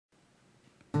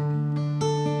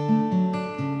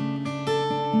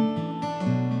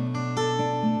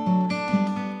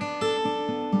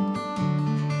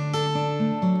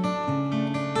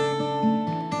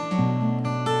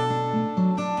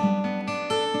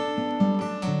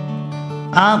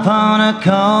upon a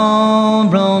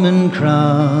cold Roman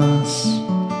cross.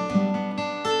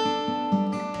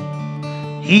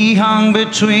 He hung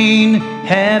between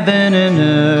heaven and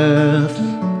earth,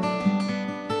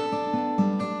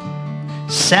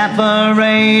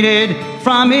 separated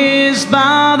from his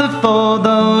Father for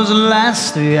those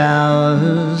last 3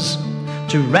 hours,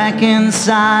 to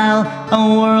reconcile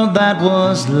a world that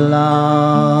was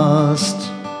lost.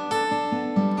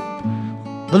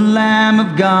 The Lamb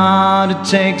of God who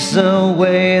takes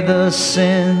away the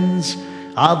sins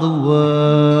of the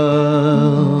world.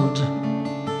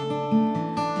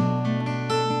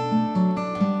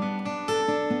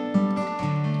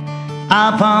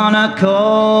 Upon a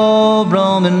cold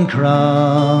Roman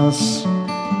cross,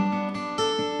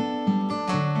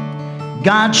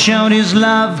 God showed his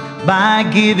love by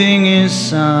giving his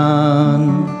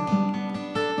Son,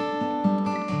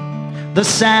 the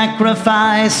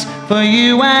sacrifice for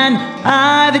you and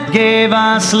I that gave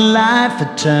us life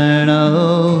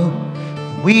eternal.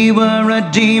 We were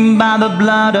redeemed by the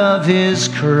blood of his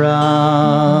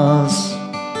cross.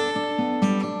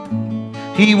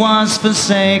 He was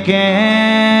forsaken.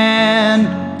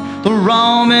 The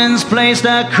Romans placed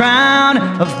a crown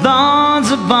of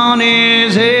thorns upon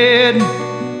his head.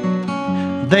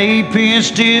 They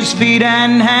pierced his feet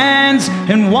and hands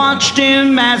and watched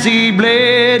him as he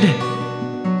bled.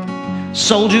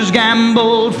 Soldiers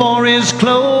gambled for his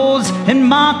clothes and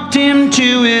mocked him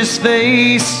to his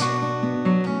face.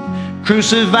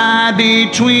 Crucified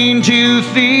between 2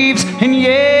 thieves, and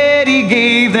yet he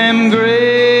gave them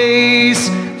grace.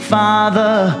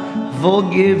 Father,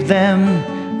 forgive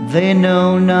them, they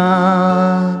know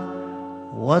not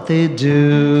what they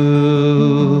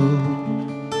do.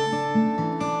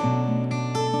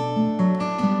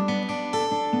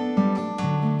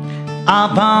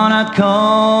 Upon a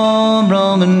cold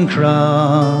Roman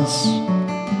cross,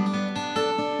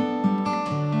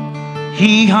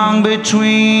 he hung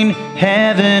between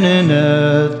heaven and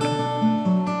earth,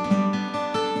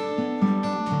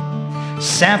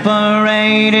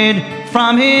 separated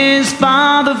from his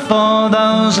Father for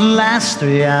those last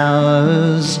 3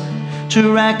 hours,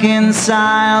 to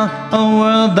reconcile a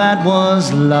world that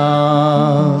was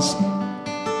lost.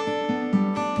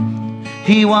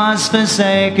 He was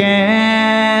forsaken,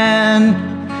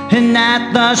 and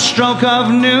at the stroke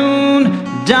of noon,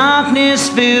 darkness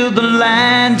filled the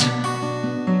land.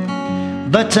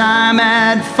 The time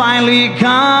had finally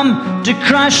come to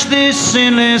crush this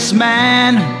sinless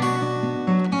man.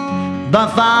 The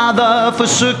Father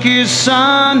forsook his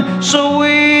Son so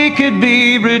we could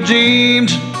be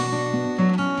redeemed.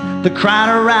 The crowd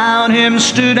around him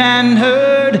stood and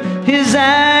heard his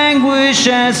anguish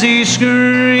as he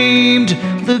screamed.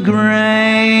 The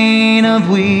grain of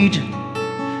wheat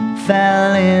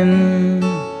fell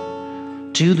into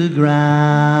the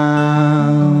ground.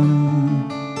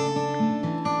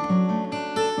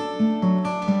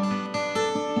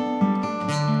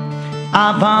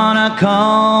 Upon a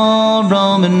cold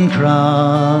Roman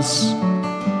cross,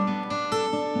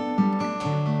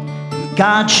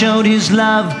 God showed his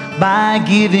love by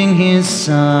giving his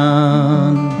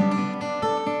Son,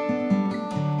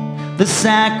 the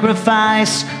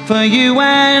sacrifice for you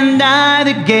and I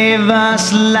that gave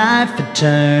us life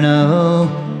eternal.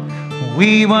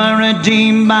 We were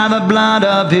redeemed by the blood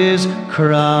of his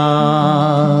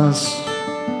cross.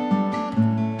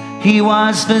 He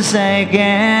was forsaken.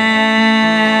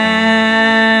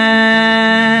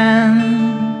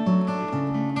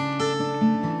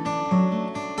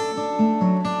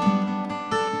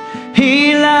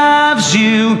 He loves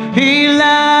you, he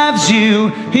loves you,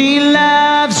 he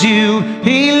loves you,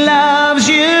 he loves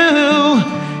you,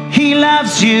 he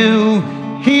loves you,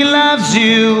 he loves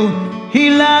you, he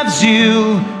loves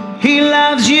you, he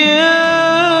loves you.